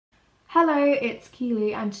Hello, it's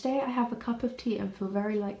Keely, and today I have a cup of tea and feel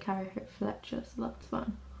very like Carrie Hope Fletcher, so that's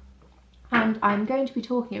fun. And I'm going to be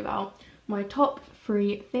talking about my top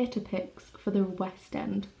 3 theatre picks for the West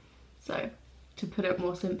End. So, to put it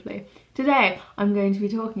more simply, today I'm going to be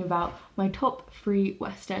talking about my top 3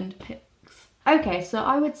 West End picks. Okay, so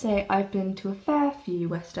I would say I've been to a fair few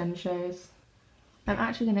West End shows. I'm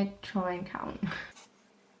actually going to try and count.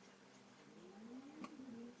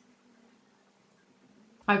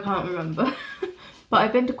 I can't remember. But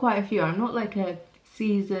I've been to quite a few. I'm not like a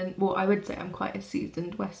seasoned, well, I would say I'm quite a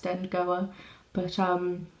seasoned West End goer, but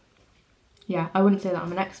yeah, I wouldn't say that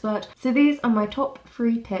I'm an expert. So these are my top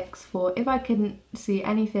 3 picks for if I couldn't see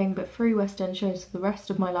anything but 3 West End shows for the rest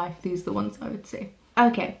of my life, these are the ones I would see.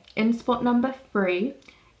 Okay, in spot number 3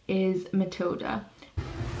 is Matilda.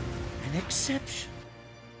 An exception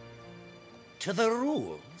to the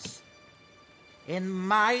rules in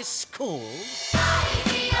my school.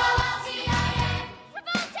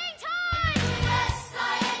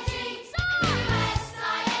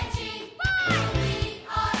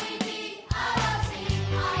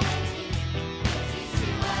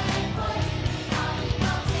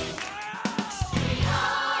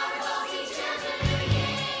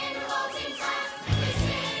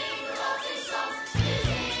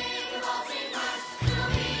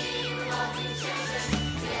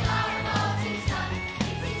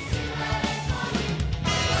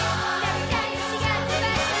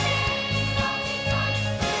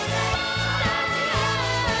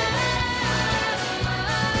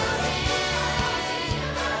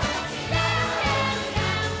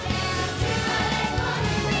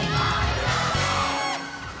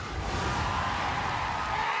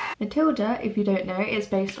 Matilda, if you don't know, is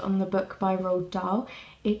based on the book by Roald Dahl.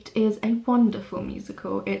 It is a wonderful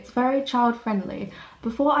musical. It's very child-friendly.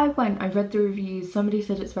 Before I went, I read the reviews. Somebody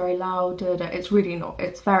said it's very loud. It's really not.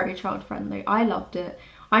 It's very child-friendly. I loved it.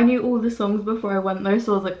 I knew all the songs before I went though,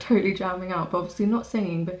 so I was like totally jamming out, but obviously not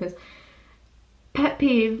singing because pet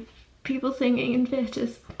peeve, people singing in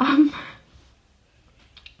theatres.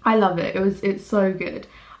 I love it. It's so good.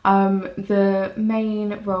 The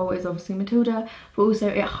main role is obviously Matilda, but also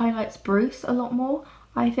it highlights Bruce a lot more,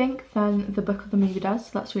 I think, than the book of the movie does,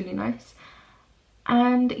 so that's really nice.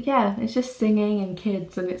 And yeah, it's just singing and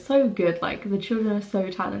kids, and it's so good. Like, the children are so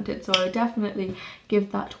talented, so I would definitely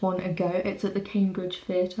give that one a go. It's at the Cambridge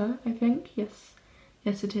Theatre, I think. Yes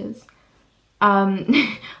it is.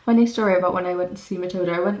 Funny story about when I went to see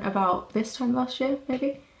Matilda. I went about this time last year,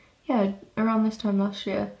 maybe? Yeah, around this time last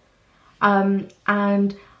year.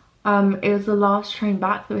 It was the last train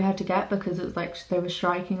back that we had to get because it was like they were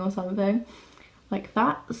striking or something like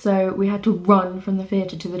that. So we had to run from the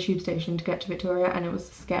theatre to the tube station to get to Victoria, and it was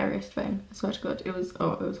the scariest thing. I swear to God, it was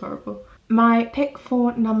horrible. My pick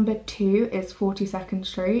for number 2 is 42nd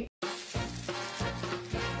Street.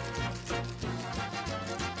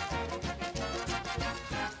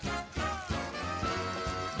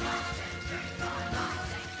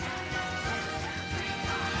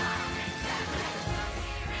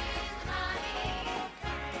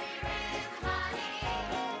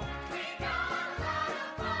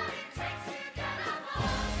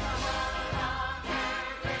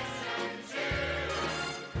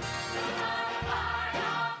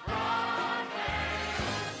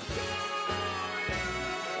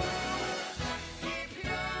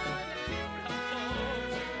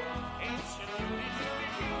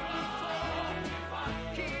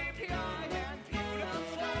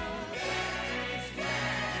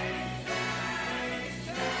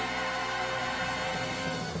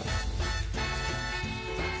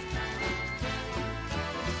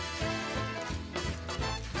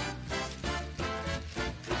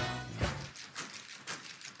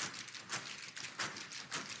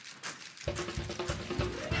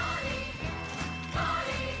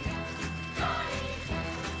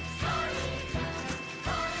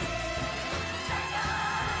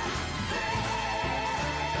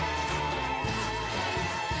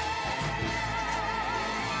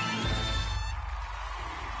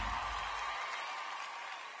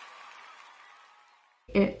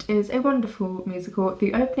 It is a wonderful musical.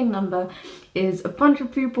 The opening number is a bunch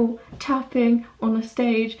of people tapping on a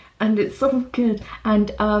stage, and it's so good.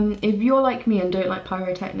 And if you're like me and don't like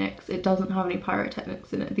pyrotechnics, it doesn't have any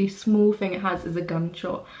pyrotechnics in it. The small thing it has is a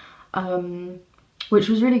gunshot, which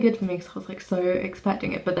was really good for me because I was like so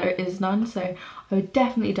expecting it, but there is none, so I would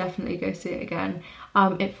definitely go see it again.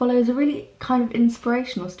 It follows a really kind of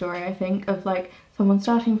inspirational story, I think, of like someone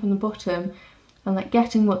starting from the bottom and like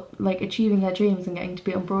getting achieving their dreams and getting to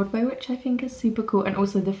be on Broadway, which I think is super cool. And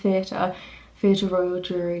also the theatre Royal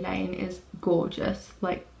Drury Lane is gorgeous.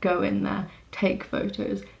 Like, go in there, take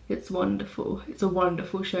photos, It's wonderful. It's a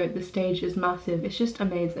wonderful show. The stage is massive. It's just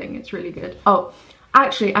amazing. It's really good. Oh,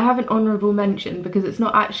 actually, I have an honourable mention because it's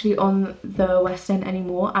not actually on the West End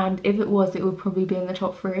anymore, and if it was, it would probably be in the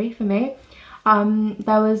top 3 for me.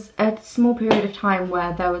 There was a small period of time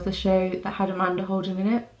where there was a show that had Amanda Holden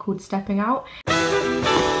in it called Stepping Out.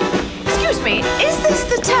 Excuse me, is this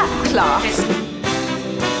the tap class?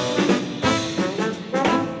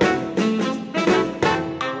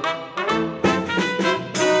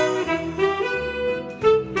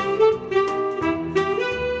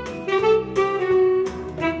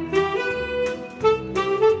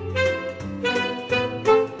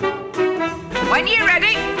 When you're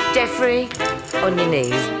ready, Jeffrey, on your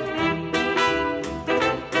knees.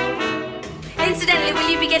 Incidentally, will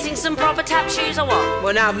you be getting some proper tap shoes or what?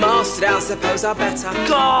 Well, now I've mastered it, I suppose I better.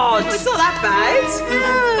 God! It's not that bad.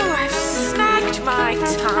 Oh, I've snagged my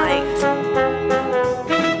tight.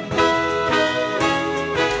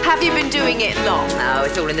 Have you been doing it long? No,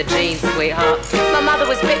 it's all in the genes, sweetheart. My mother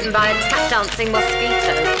was bitten by a tap dancing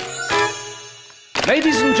mosquito.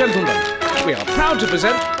 Ladies and gentlemen, we are proud to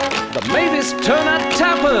present the Mavis Turner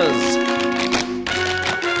Tappers.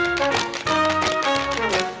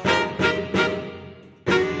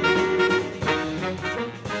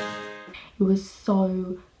 It was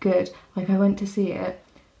so good. Like, I went to see it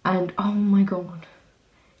and oh my god,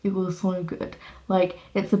 it was so good. Like,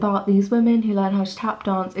 it's about these women who learn how to tap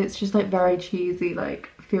dance. It's just like very cheesy, like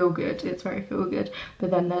feel good. It's very feel good, but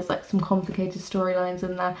then there's like some complicated storylines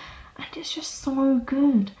in there and it's just so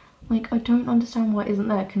good. Like, I don't understand why it isn't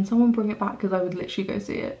there. Can someone bring it back? Because I would literally go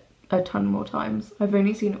see it a ton more times. I've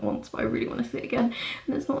only seen it once, but I really want to see it again.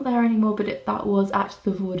 And it's not there anymore, but that was at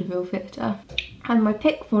the Vaudeville Theatre. And my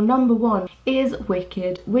pick for number 1 is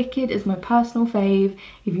Wicked. Wicked is my personal fave.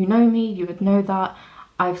 If you know me, you would know that.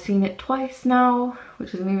 I've seen it twice now,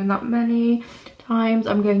 which isn't even that many times.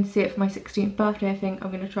 I'm going to see it for my 16th birthday, I think.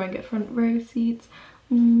 I'm going to try and get front row seats.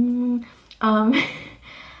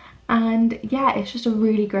 And yeah, it's just a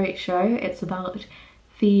really great show. It's about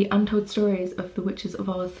the untold stories of the Witches of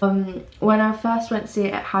Oz. When I first went to see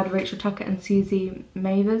it, it had Rachel Tucker and Susie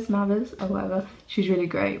Mavers, or whatever. She's really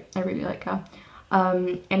great. I really like her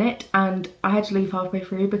in it. And I had to leave halfway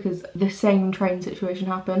through because the same train situation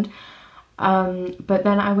happened. But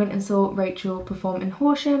then I went and saw Rachel perform in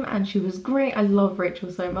Horsham and she was great. I love Rachel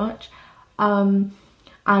so much.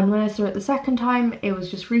 And when I saw it the second time, it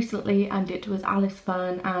was just recently, and it was Alice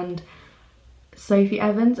Fern and Sophie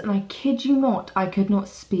Evans, and I kid you not, I could not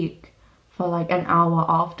speak for like an hour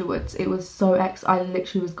afterwards. It was so I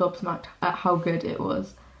literally was gobsmacked at how good it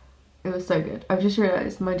was. It was so good. I've just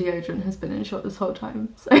realised my deodorant has been in shot this whole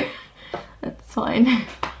time, so that's fine.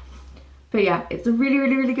 But yeah, it's a really,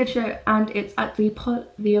 really, really good show, and it's at the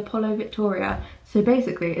Apollo Victoria. So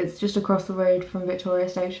basically, it's just across the road from Victoria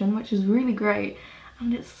Station, which is really great.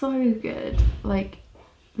 And it's so good. Like,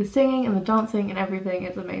 the singing and the dancing and everything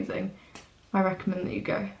is amazing. I recommend that you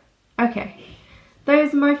go. Okay,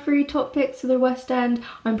 those are my 3 top picks for the West End.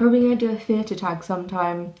 I'm probably going to do a theatre tag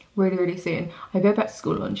sometime really, really soon. I go back to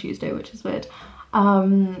school on Tuesday, which is weird.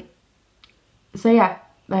 So yeah,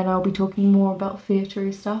 then I'll be talking more about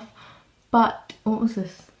theatre stuff. But, what was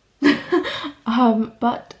this?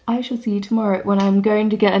 But I shall see you tomorrow when I'm going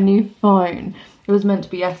to get a new phone. It was meant to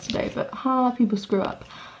be yesterday, but people screw up.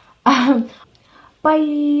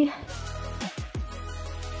 Bye!